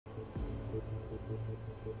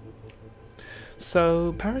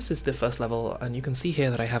So Paris is the first level, and you can see here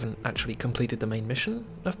that I haven't actually completed the main mission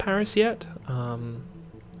of Paris yet.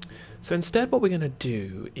 So instead what we're going to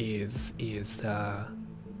do is should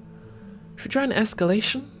we try an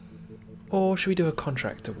escalation? Or should we do a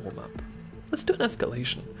contract to warm up? Let's do an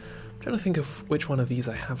escalation. I'm trying to think of which one of these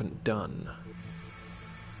I haven't done.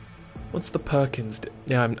 What's the Perkins?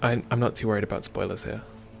 Yeah, I'm not too worried about spoilers here.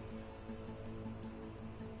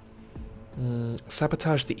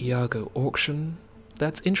 Sabotage the Iago auction.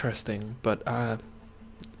 That's interesting, but I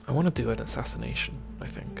want to do an assassination, I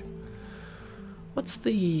think. What's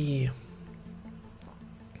the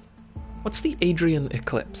Adrian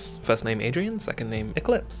Eclipse? First name Adrian, second name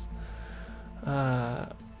Eclipse.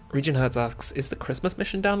 Region Hertz asks, is the Christmas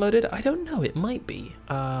mission downloaded? I don't know, it might be.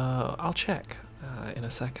 I'll check in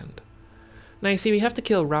a second. Now you see, we have to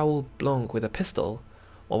kill Raoul Blanc with a pistol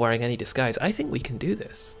while wearing any disguise. I think we can do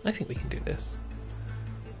this. Let's give it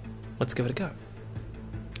a go.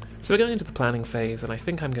 So we're going into the planning phase, and I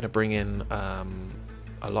think I'm going to bring in a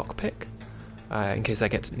lockpick in case I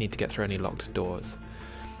need to get through any locked doors.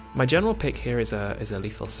 My general pick here is a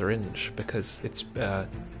lethal syringe because it's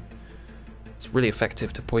really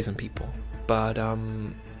effective to poison people. But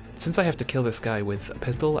since I have to kill this guy with a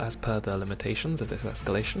pistol as per the limitations of this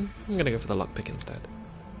escalation, I'm going to go for the lockpick instead.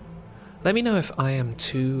 Let me know if I am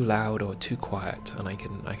too loud or too quiet, and I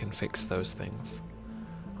can fix those things.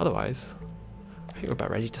 Otherwise, I think we're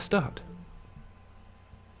about ready to start.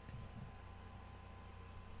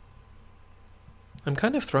 I'm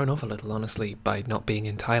kind of thrown off a little, honestly, by not being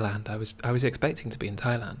in Thailand. I was expecting to be in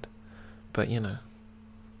Thailand, but you know,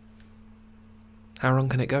 how wrong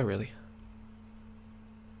can it go, really?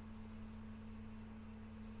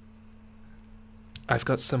 I've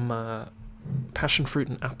got some passion fruit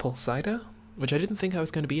and apple cider, which I didn't think I was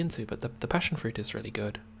going to be into, but the passion fruit is really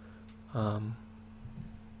good.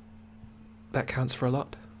 That counts for a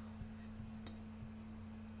lot.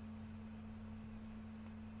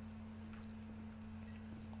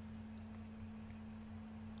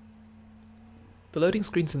 The loading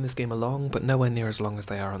screens in this game are long, but nowhere near as long as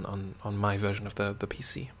they are on my version of the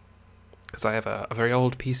PC. Because I have a very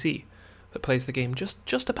old PC that plays the game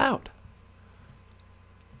just about.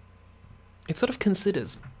 It sort of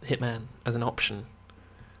considers Hitman as an option,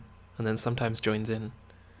 and then sometimes joins in.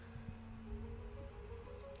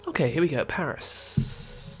 Okay, here we go,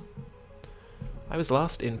 Paris. I was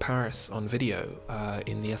last in Paris on video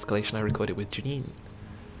in the escalation I recorded with Janine,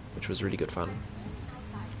 which was really good fun.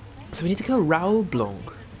 So we need to kill Raoul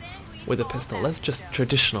Blanc with a pistol. Let's just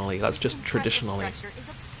traditionally. Yeah, thanks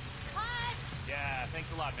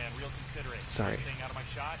a lot, man. Real considerate. Sorry. Staying out of my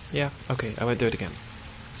shot? Yeah, okay, I won't do it again.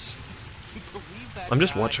 Jeez, I'm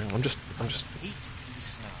just watching. I'm just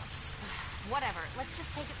Whatever. Let's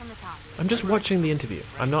just take it from the top. I'm just watching the interview.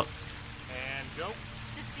 I'm not. And go.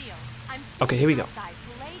 Cecile, I'm still Okay, here we go. outside.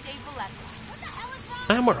 Play Dave Valletta. What the hell is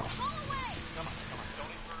wrong? And we're off. Go away. Come on.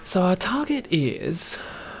 Don't So our target is.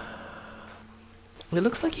 It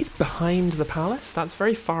looks like he's behind the palace. That's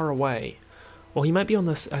very far away. Well, he might be on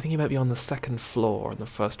this. I think he might be on the second floor, on the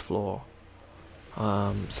first floor.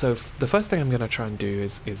 So the first thing I'm going to try and do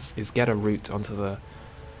is get a route onto the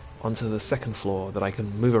second floor that I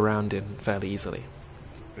can move around in fairly easily.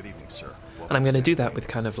 Good evening, sir. And I'm going to do that with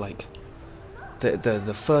kind of like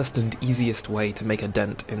the first and easiest way to make a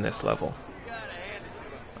dent in this level.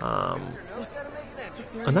 And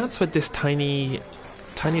that's with this tiny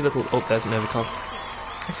little. Oh, there's Novikov.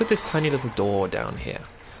 That's with this tiny little door down here.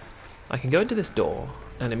 I can go into this door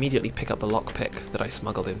and immediately pick up the lockpick that I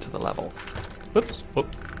smuggled into the level. Whoops. Whoop.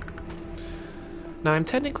 Now I'm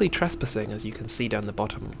technically trespassing, as you can see down the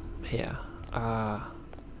bottom here. I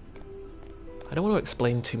don't want to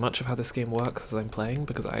explain too much of how this game works as I'm playing,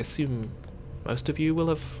 because I assume most of you will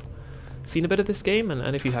have seen a bit of this game,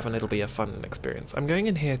 and if you haven't, it'll be a fun experience. I'm going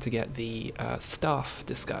in here to get the staff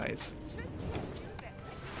disguise,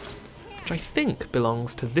 which I think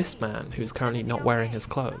belongs to this man who's currently not wearing his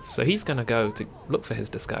clothes. So he's going to go to look for his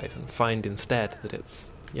disguise and find instead that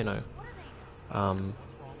it's, you know,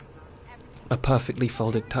 a perfectly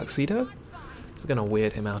folded tuxedo. It's going to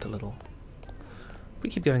weird him out a little.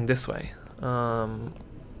 We keep going this way.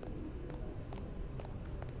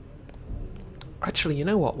 Actually, you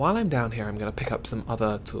know what? While I'm down here, I'm going to pick up some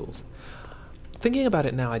other tools. Thinking about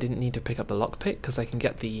it now, I didn't need to pick up the lockpick because I can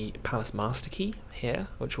get the Palace Master Key here,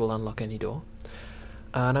 which will unlock any door.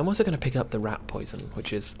 And I'm also going to pick up the rat poison,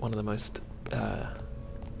 which is one of the most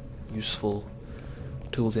useful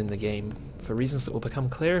tools in the game, for reasons that will become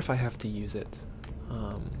clear if I have to use it.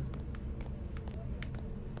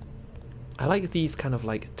 I like these kind of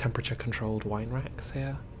like temperature controlled wine racks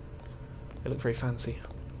here. They look very fancy.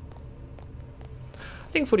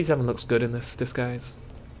 I think 47 looks good in this disguise.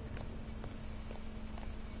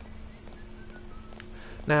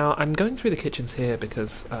 Now, I'm going through the kitchens here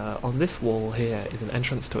because on this wall here is an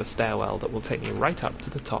entrance to a stairwell that will take me right up to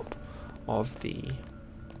the top of the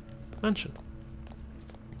mansion.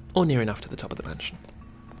 Or near enough to the top of the mansion.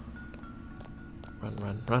 Run,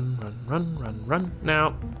 run, run, run, run, run, run.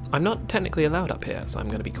 Now, I'm not technically allowed up here, so I'm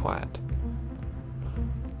going to be quiet.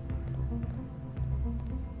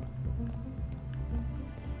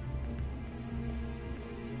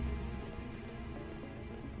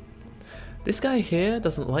 This guy here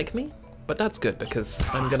doesn't like me, but that's good because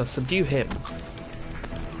I'm going to subdue him.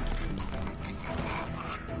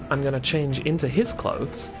 I'm going to change into his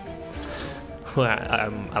clothes.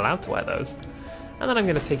 I'm allowed to wear those. And then I'm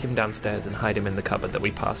going to take him downstairs and hide him in the cupboard that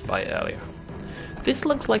we passed by earlier. This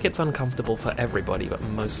looks like it's uncomfortable for everybody, but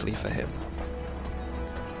mostly for him.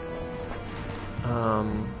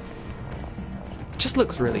 It just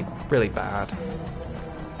looks really, really bad.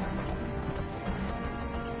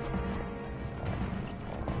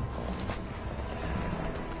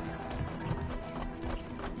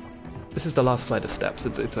 This is the last flight of steps,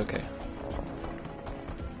 it's okay.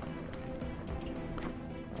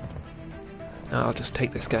 Now I'll just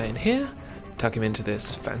take this guy in here, tuck him into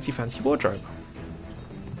this fancy wardrobe.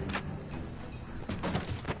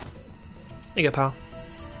 There you go, pal.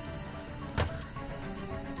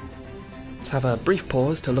 Let's have a brief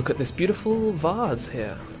pause to look at this beautiful vase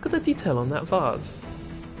here. Look at the detail on that vase.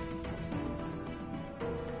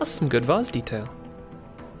 That's some good vase detail.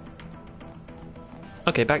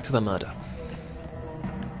 Okay, back to the murder.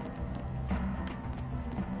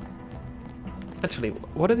 Actually,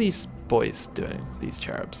 what are these boys doing, these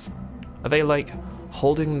cherubs? Are they, like,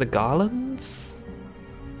 holding the garlands?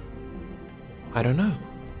 I don't know.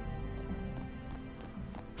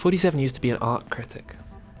 47 used to be an art critic.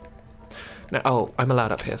 Now, oh, I'm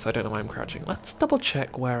allowed up here, so I don't know why I'm crouching. Let's double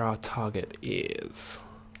check where our target is.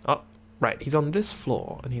 Oh, right, he's on this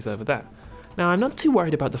floor, and he's over there. Now, I'm not too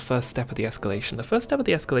worried about the first step of the escalation. The first step of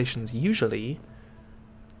the escalation is usually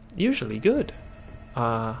good.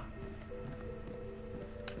 I'm,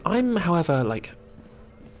 however, like,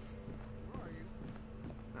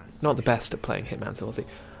 not the best at playing Hitman, so we'll see.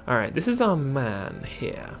 Alright, this is our man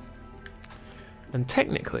here. And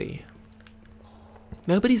technically,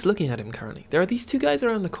 nobody's looking at him currently. There are these two guys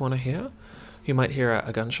around the corner here who might hear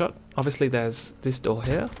a gunshot. Obviously, there's this door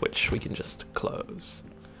here, which we can just close.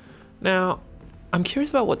 Now, I'm curious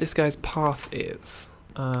about what this guy's path is.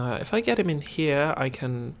 If I get him in here, I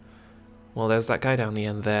can... Well, there's that guy down the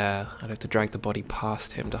end there. I'd have to drag the body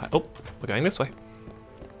past him to hide. Oh, we're going this way.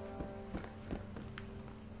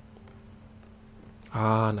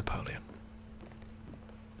 Ah, Napoleon.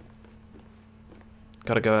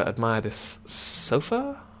 Gotta go admire this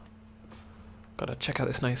sofa. Gotta check out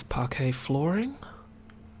this nice parquet flooring.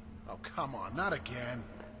 Oh, come on, not again.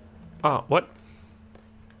 Oh, what?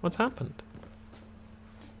 What's happened?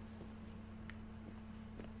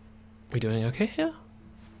 We doing okay here?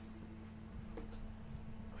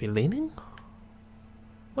 Are we leaning?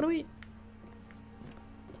 What are we...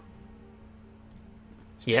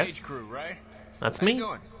 Stage Yes. crew, right? That's How you me.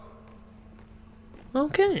 doing?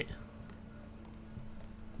 Okay.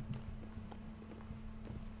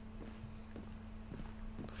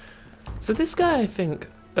 So this guy, I think,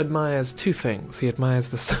 admires two things. He admires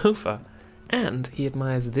the sofa, and he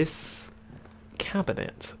admires this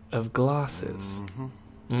cabinet of glasses.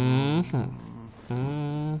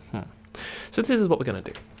 So this is what we're going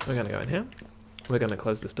to do. We're going to go in here. We're going to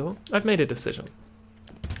close this door. I've made a decision.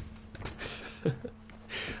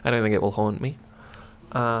 I don't think it will haunt me.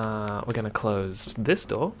 We're going to close this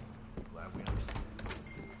door.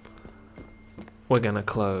 We're going to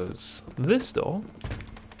close this door.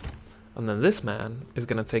 And then this man is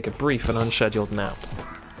going to take a brief and unscheduled nap.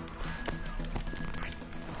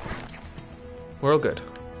 We're all good.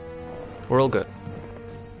 We're all good.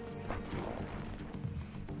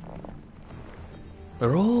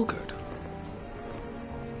 We're all good.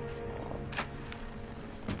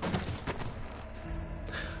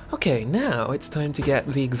 Okay, now it's time to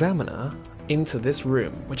get the examiner into this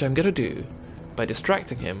room, which I'm gonna do by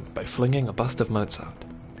distracting him by flinging a bust of Mozart.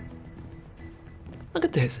 Look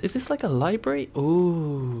at this. Is this like a library?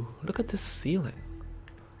 Ooh, look at this ceiling.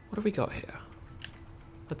 What have we got here?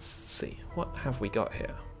 Let's see. What have we got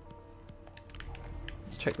here?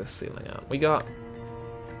 Let's check this ceiling out. We got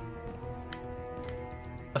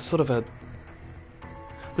a sort of a...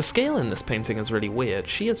 The scale in this painting is really weird.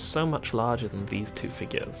 She is so much larger than these two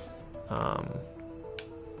figures.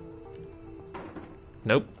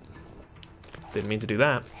 Nope. Didn't mean to do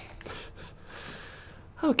that.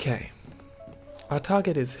 Okay. Our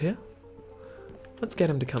target is here. Let's get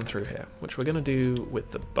him to come through here, which we're going to do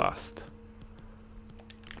with the bust.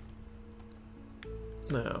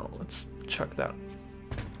 Now, let's chuck that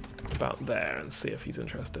about there and see if he's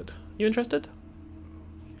interested. You interested?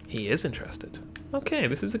 He is interested. Okay,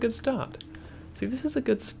 this is a good start. See, this is a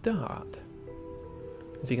good start.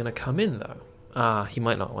 Is he going to come in, though? Ah, he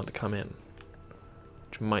might not want to come in,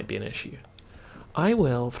 which might be an issue. I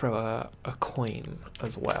will throw a coin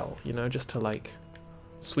as well, you know, just to, like,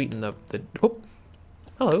 sweeten the oh,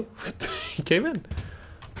 hello. He came in.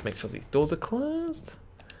 Make sure these doors are closed.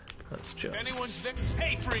 That's just... If anyone's there,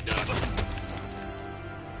 hey, freak!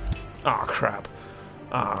 Ah, crap.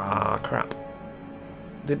 Ah, crap.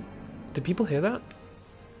 Did people hear that?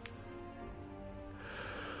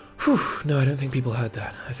 Whew, no, I don't think people heard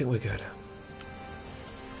that. I think we're good.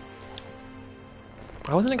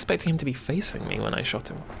 I wasn't expecting him to be facing me when I shot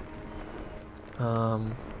him.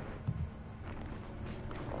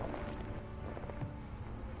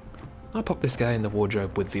 I'll pop this guy in the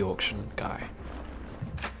wardrobe with the auction guy.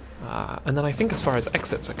 And then I think as far as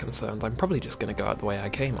exits are concerned, I'm probably just going to go out the way I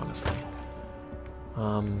came, honestly.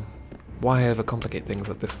 Why overcomplicate things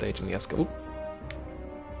at this stage in the escalation?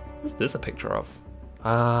 What's this a picture of?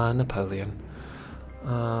 Ah, Napoleon.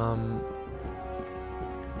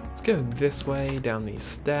 Let's go this way, down these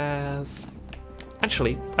stairs.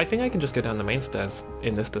 Actually, I think I can just go down the main stairs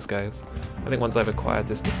in this disguise. I think once I've acquired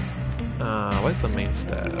this where's the main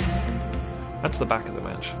stairs? That's the back of the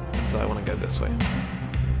mansion, so I want to go this way.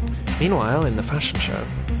 Meanwhile, in the fashion show...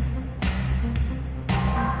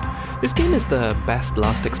 This game is the best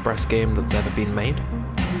Last Express game that's ever been made.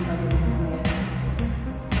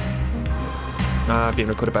 I've been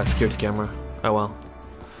recorded by a security camera. Oh well.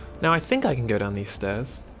 Now I think I can go down these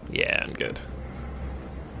stairs. Yeah, I'm good.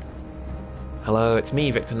 Hello, it's me,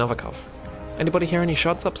 Victor Novikov. Anybody hear any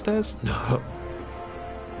shots upstairs? No.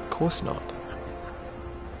 Of course not.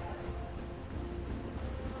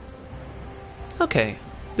 Okay.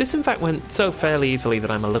 This in fact went so fairly easily that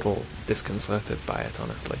I'm a little disconcerted by it,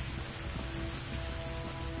 honestly.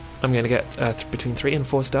 I'm going to get between 3 and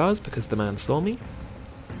 4 stars because the man saw me.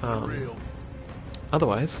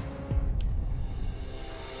 Otherwise...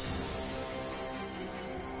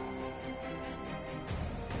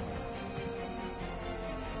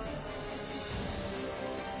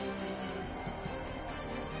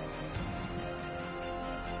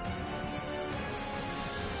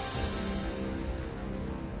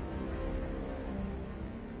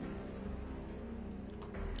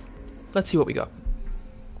 Let's see what we got.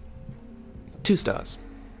 2 stars.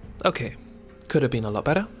 Okay. Could have been a lot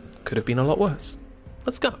better. Could have been a lot worse.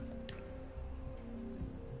 Let's go.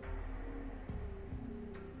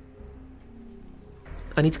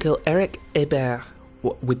 I need to kill Eric Hebert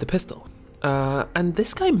with the pistol. And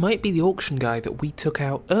this guy might be the auction guy that we took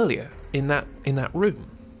out earlier in that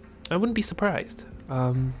room. I wouldn't be surprised.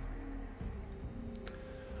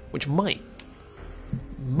 Which might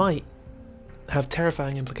have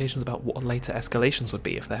terrifying implications about what later escalations would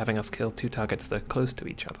be if they're having us kill 2 targets that are close to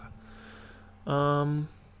each other.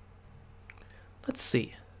 Let's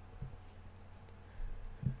see.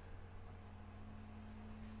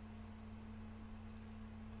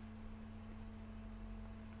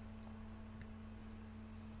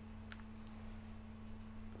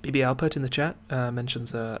 BB Alpert in the chat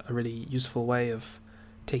mentions a really useful way of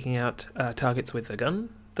taking out targets with a gun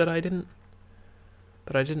that I didn't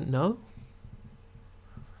know.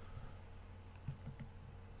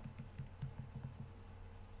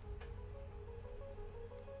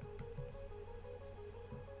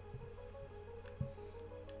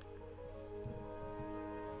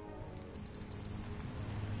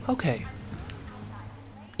 Okay.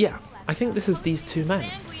 Yeah, I think this is these 2 men.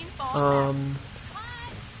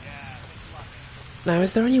 Now,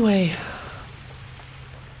 is there any way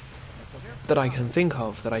that I can think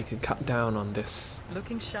of that I could cut down on this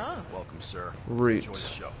Looking sharp. Welcome, sir. route? Enjoy the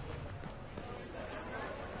show.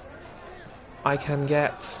 I can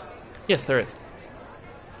get... Yes, there is.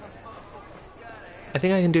 I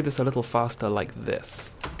think I can do this a little faster like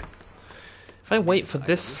this. If I wait for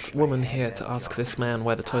this woman here to ask this man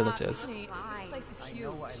where the toilet is... This place is huge.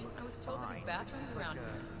 I was told there were bathrooms around here.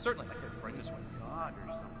 Certainly. Right this way.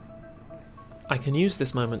 I can use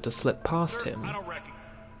this moment to slip past him. I don't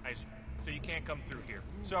recognize you, so you can't come through here.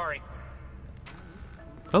 Sorry.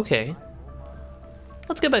 Okay.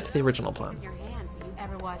 Let's go back to the original plan. Your hand. Will you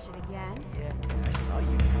ever wash it again?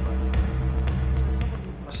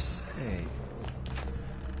 Say.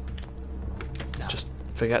 Let's just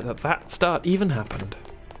forget that start even happened.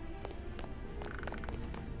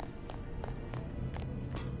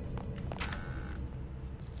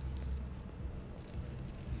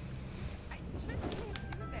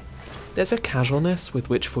 There's a casualness with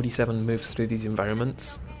which 47 moves through these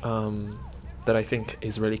environments that I think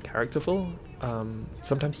is really characterful.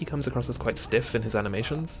 Sometimes he comes across as quite stiff in his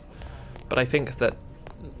animations, but I think that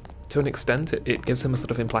to an extent it gives him a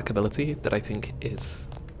sort of implacability that I think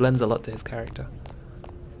lends a lot to his character.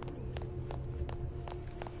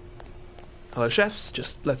 Hello chefs,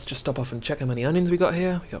 let's just stop off and check how many onions we got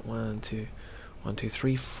here. We got 1, 2,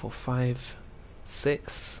 3, 4, 5,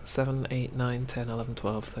 6, 7, 8, 9, 10, 11,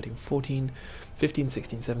 12, 13, 14, 15,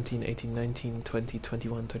 16, 17, 18, 19, 20,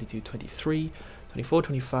 21, 22, 23, 24,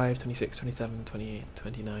 25, 26, 27, 28,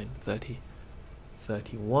 29, 30,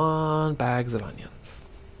 31 bags of onions.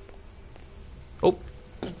 Oh!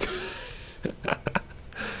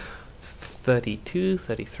 32,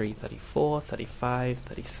 33, 34, 35,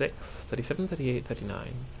 36, 37, 38,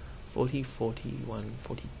 39, 40, 41,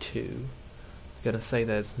 42. I'm going to say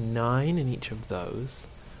there's 9 in each of those.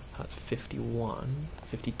 That's 51,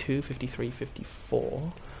 52, 53,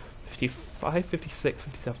 54, 55, 56,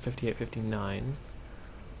 57, 58, 59.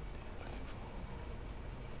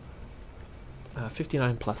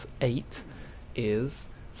 59 plus 8 is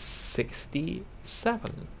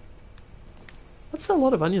 67. That's a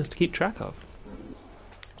lot of onions to keep track of.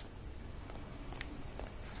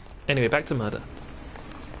 Anyway, back to murder.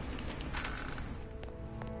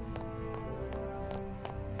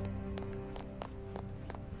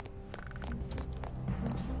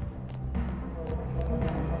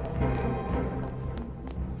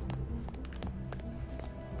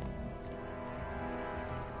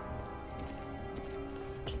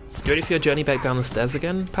 You ready for your journey back down the stairs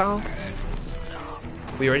again, pal?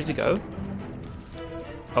 Are you ready to go?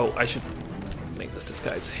 Oh, I should make this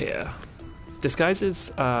disguise here.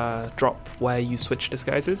 Disguises drop where you switch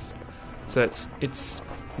disguises, so it's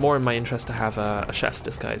more in my interest to have a chef's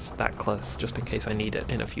disguise that close, just in case I need it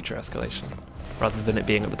in a future escalation, rather than it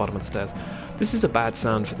being at the bottom of the stairs. This is a bad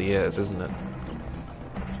sound for the ears, isn't it?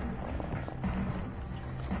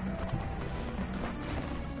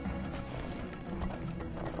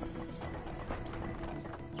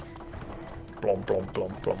 Blom, blom,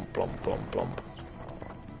 blom, blom, blom, blom, blom.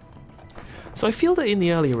 So I feel that in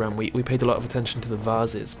the earlier run we paid a lot of attention to the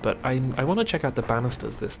vases, but I want to check out the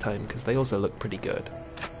banisters this time, because they also look pretty good.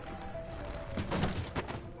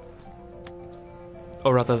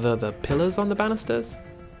 Or rather, the pillars on the banisters?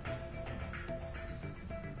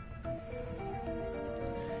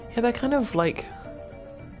 Yeah, they're kind of like...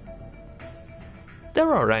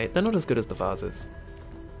 they're alright, they're not as good as the vases.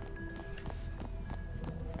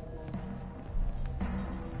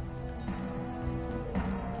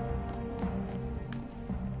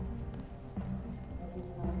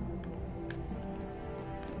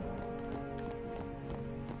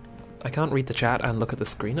 I can't read the chat and look at the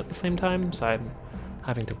screen at the same time, so I'm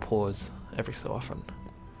having to pause every so often.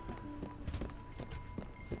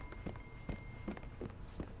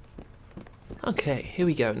 Okay, here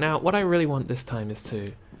we go. Now, what I really want this time is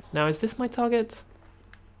to... Now, is this my target?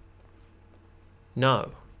 No.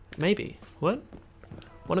 Maybe. What?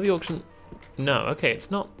 One of the auction... No, okay,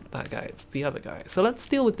 it's not that guy, it's the other guy. So let's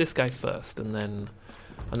deal with this guy first, and then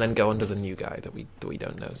go on to the new guy that we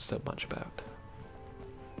don't know so much about.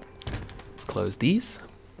 Let's close these.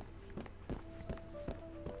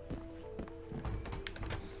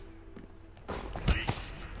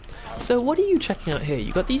 So what are you checking out here?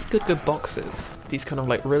 You got these good boxes. These kind of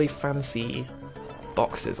like really fancy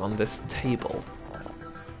boxes on this table.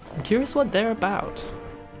 I'm curious what they're about.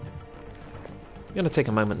 I'm gonna take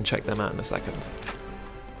a moment and check them out in a second.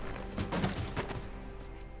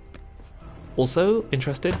 Also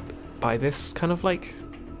interested by this kind of like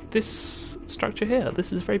this structure here.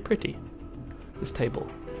 This is very pretty. This table.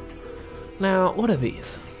 Now, what are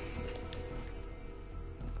these?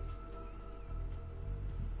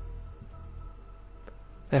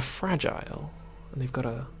 They're fragile, and they've got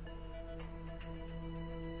a...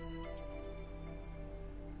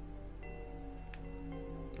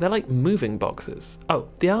 They're like moving boxes. Oh,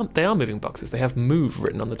 they are moving boxes. They have "move"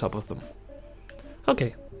 written on the top of them.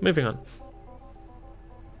 Okay, moving on.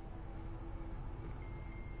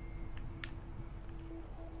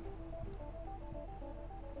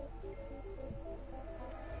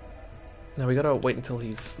 Now we gotta wait until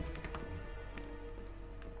he's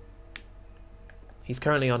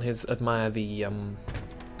currently on his admire the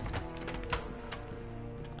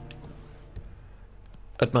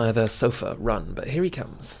sofa run, but here he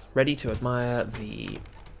comes, ready to admire the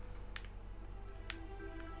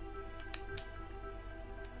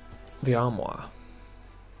armoire.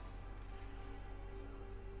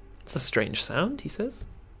 It's a strange sound, he says.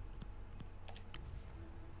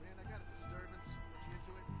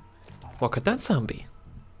 What could that sound be?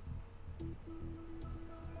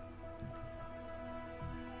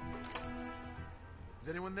 Is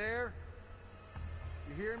anyone there?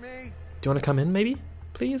 You hear me? Do you want to come in, maybe?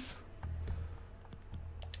 Please?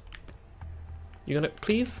 You gonna...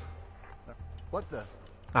 Please? What the?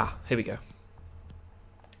 Ah, here we go.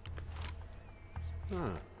 Huh.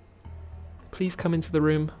 Please come into the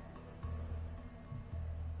room.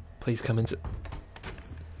 Please come into...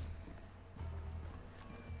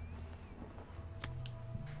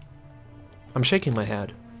 I'm shaking my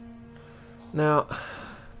head. Now,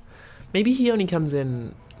 maybe he only comes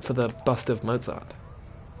in for the bust of Mozart.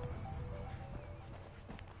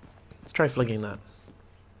 Let's try flinging that.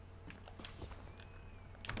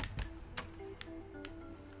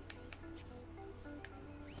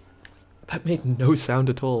 That made no sound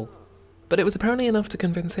at all, but it was apparently enough to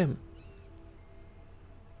convince him.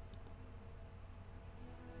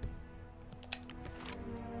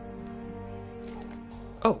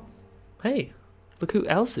 Oh, hey, look who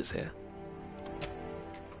else is here.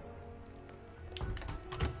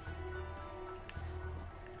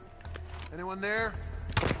 Anyone there?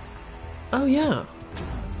 Oh yeah,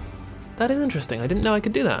 that is interesting. I didn't know I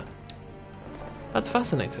could do that. That's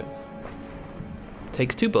fascinating.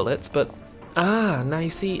 Takes 2 bullets, but... Ah, now you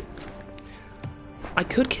see... I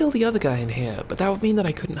could kill the other guy in here, but that would mean that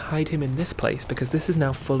I couldn't hide him in this place, because this is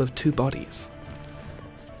now full of 2 bodies.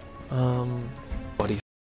 Bodies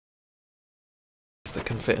that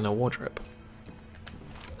can fit in a wardrobe.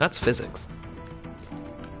 That's physics.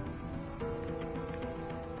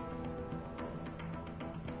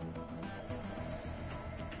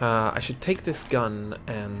 I should take this gun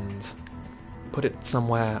and put it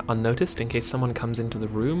somewhere unnoticed in case someone comes into the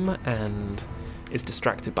room and is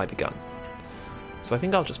distracted by the gun. So I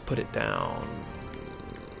think I'll just put it down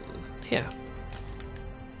here.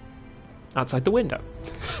 Outside the window.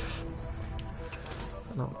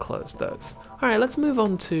 And I'll close those. Alright, let's move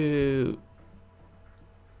on to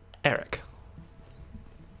Eric.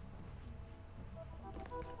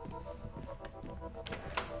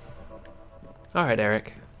 Alright,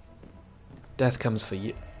 Eric. Death comes for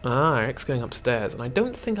you. Ah, Eric's going upstairs, and I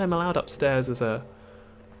don't think I'm allowed upstairs as a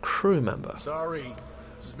crew member. Sorry,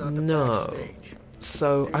 this is not the No. backstage.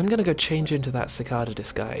 So I'm gonna go change into that cicada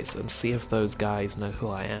disguise and see if those guys know who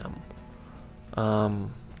I am.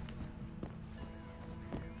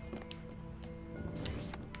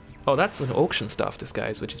 Oh, that's an auction staff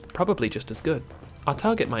disguise, which is probably just as good. Our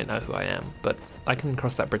target might know who I am, but I can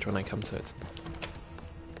cross that bridge when I come to it.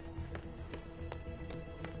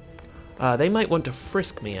 They might want to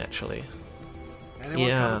frisk me, actually. Anyone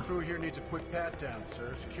Yeah. coming through here needs a quick pat down,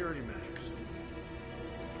 sir. Security measures.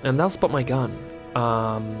 And they'll spot my gun.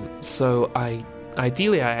 So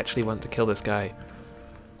ideally I actually want to kill this guy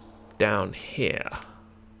down here.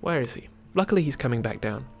 Where is he? Luckily he's coming back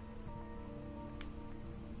down.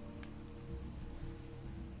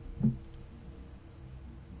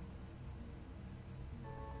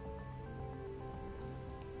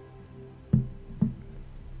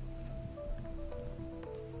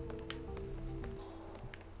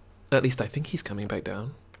 At least I think he's coming back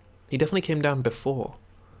down. He definitely came down before.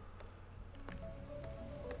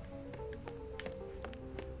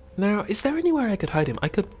 Now, is there anywhere I could hide him? I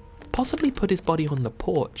could possibly put his body on the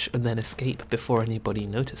porch and then escape before anybody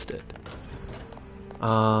noticed it.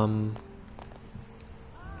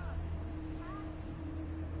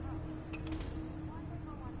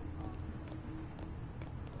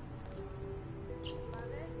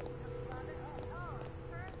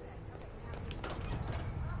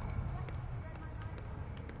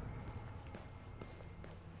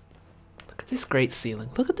 Look at this great ceiling.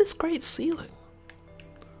 Look at this great ceiling.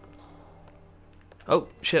 Oh,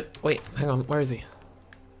 shit. Wait, hang on. Where is he?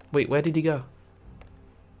 Wait, where did he go?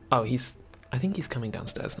 Oh, I think he's coming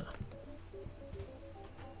downstairs now.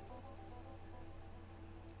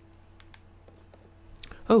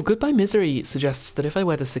 Oh, Goodbye Misery suggests that if I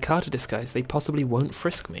wear the cicada disguise, they possibly won't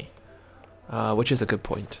frisk me. Which is a good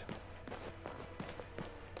point.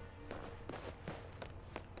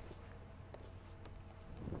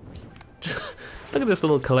 Look at this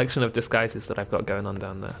little collection of disguises that I've got going on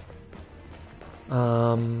down there.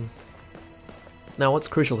 Now what's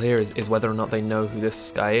crucial here is whether or not they know who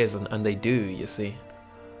this guy is, and they do, you see.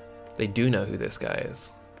 They do know who this guy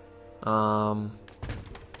is. So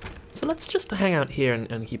let's just hang out here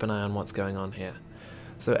and keep an eye on what's going on here.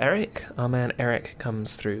 So Eric, our man Eric,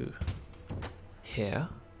 comes through here.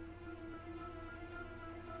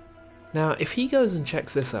 Now if he goes and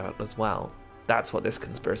checks this out as well, that's what this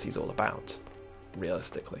conspiracy is all about,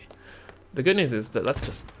 realistically. The good news is that let's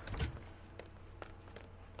just...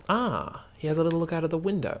 Ah, he has a little look out of the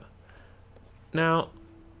window. Now,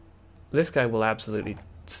 this guy will absolutely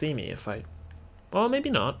see me if I Or maybe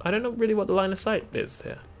not. I don't know really what the line of sight is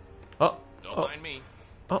here. Oh. Don't Oh. mind me.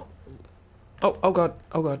 Oh. Oh, oh god.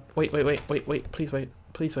 Oh god. Wait, wait, wait, wait, wait. Please wait.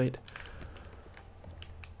 Please wait.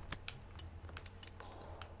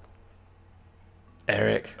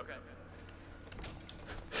 Eric. Okay.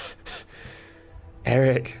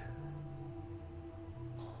 Eric.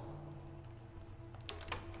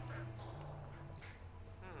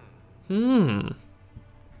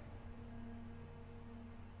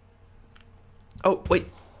 Oh, wait.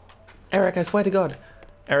 Eric, I swear to God.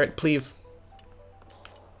 Eric, please.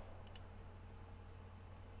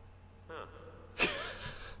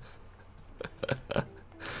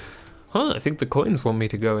 Huh, I think the coins want me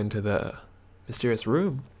to go into the mysterious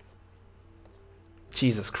room.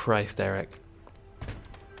 Jesus Christ, Eric.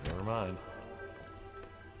 Never mind.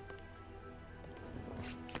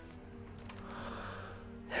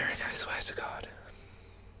 Eric, I swear to God.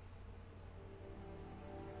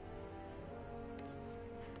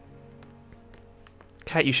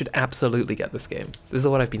 Kat, you should absolutely get this game. This is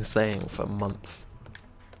what I've been saying for months.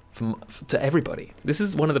 To everybody. This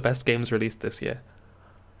is one of the best games released this year.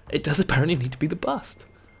 It does apparently need to be the bust.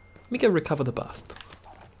 Let me go recover the bust.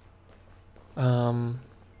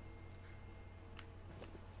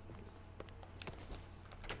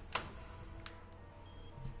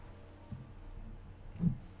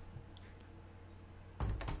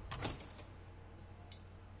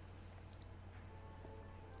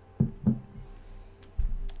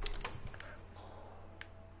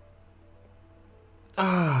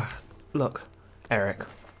 Look, Eric.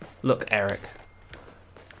 Look, Eric.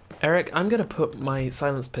 Eric, I'm gonna put my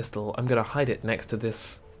silenced pistol, I'm gonna hide it next to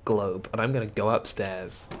this globe, and I'm gonna go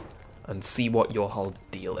upstairs and see what your whole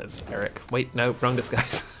deal is, Eric. Wait, no, wrong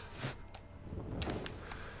disguise.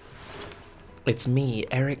 It's me,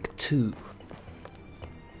 Eric 2.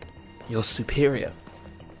 Your superior.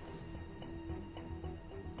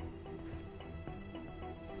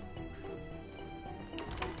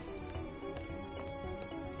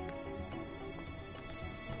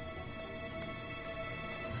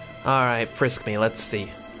 Alright, frisk me, let's see.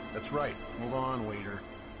 That's right. Move on, waiter.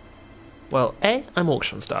 Well, A, I'm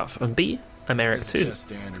auction staff, and B, I'm Eric This is 2. just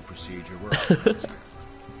standard procedure. We're all friends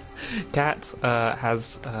here. Kat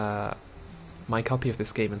has my copy of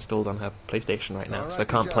this game installed on her PlayStation right now, Alright, so I good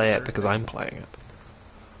can't job, play sir. it because I'm playing it.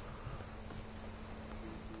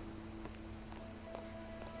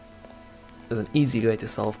 There's an easy way to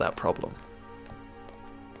solve that problem.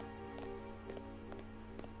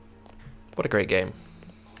 What a great game.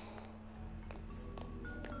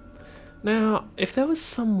 Now, if there was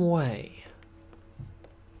some way...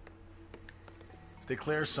 Stay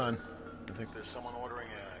clear, son. I think there's someone ordering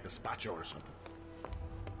a gazpacho or something.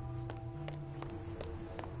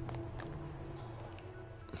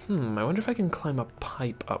 I wonder if I can climb a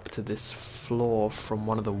pipe up to this floor from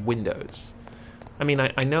one of the windows. I mean,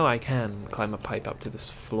 I know I can climb a pipe up to this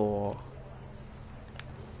floor.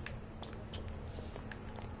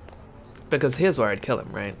 Because here's where I'd kill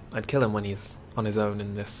him, right? I'd kill him when he's on his own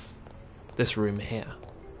in this room here.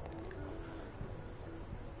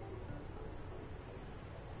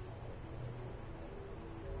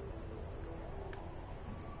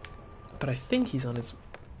 But I think he's on his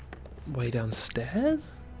way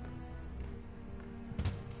downstairs.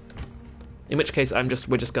 In which case, I'm just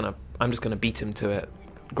gonna beat him to it,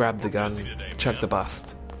 grab the gun, busy today, chuck man. the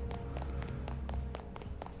bust.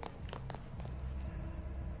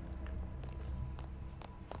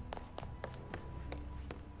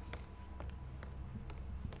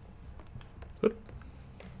 Whoop.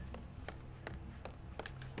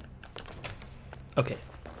 Okay,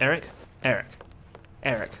 Eric, Eric,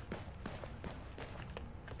 Eric,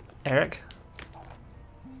 Eric.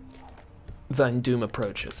 Thine doom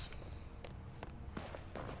approaches.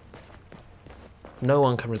 No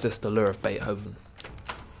one can resist the lure of Beethoven.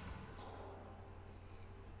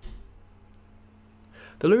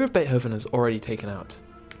 The lure of Beethoven has already taken out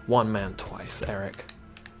one man twice, Eric.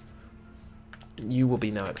 You will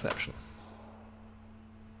be no exception.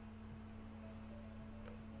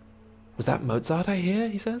 Was that Mozart I hear,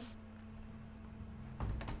 he says?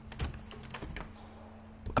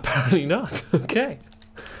 Apparently not. Okay.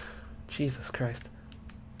 Jesus Christ.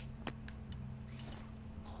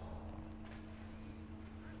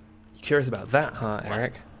 You curious about that, huh,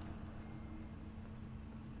 Eric?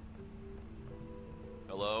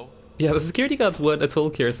 Hello? Yeah, the security guards weren't at all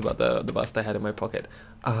curious about the bust I had in my pocket.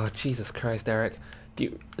 Oh, Jesus Christ, Eric.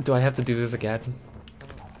 Do I have to do this again?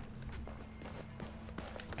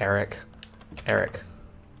 Eric. Eric.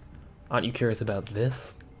 Aren't you curious about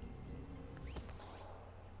this?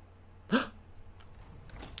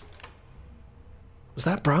 Was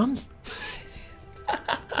that Brahms?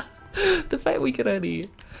 The fact we can only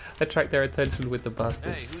attract their attention with the bust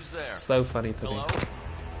is who's there? so funny to Hello?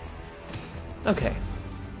 me. Okay.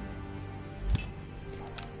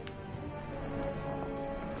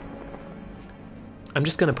 I'm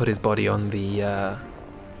just gonna put his body on the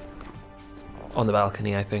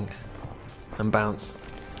balcony, I think, and bounce.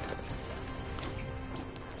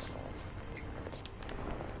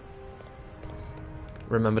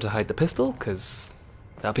 Remember to hide the pistol, because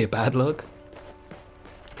that'll be a bad look.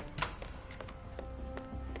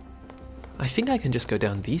 I think I can just go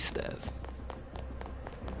down these stairs.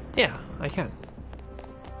 Yeah, I can.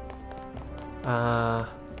 Now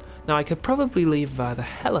I could probably leave via the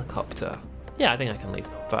helicopter. Yeah, I think I can leave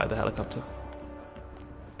via the helicopter.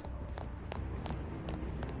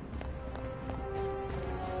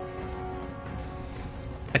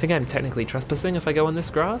 I think I'm technically trespassing if I go on this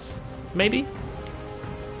grass. Maybe?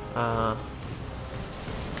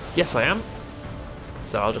 Yes, I am.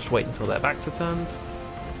 So I'll just wait until their backs are turned.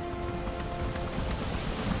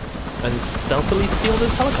 And stealthily steal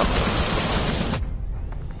this helicopter.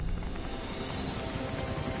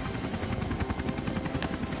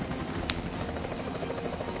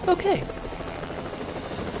 Okay.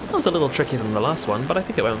 That was a little trickier than the last one, but I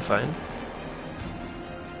think it went fine.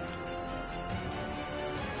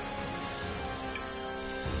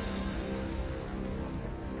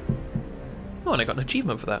 Oh, and I got an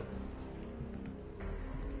achievement for that.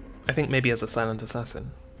 I think maybe as a silent assassin.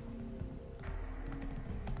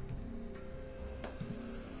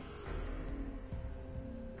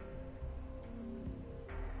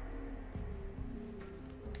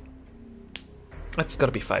 That's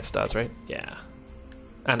gotta be 5 stars, right? Yeah.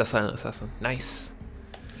 And a silent assassin. Nice.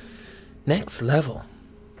 Next level.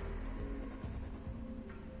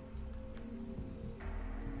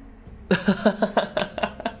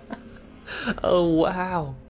 Oh, wow.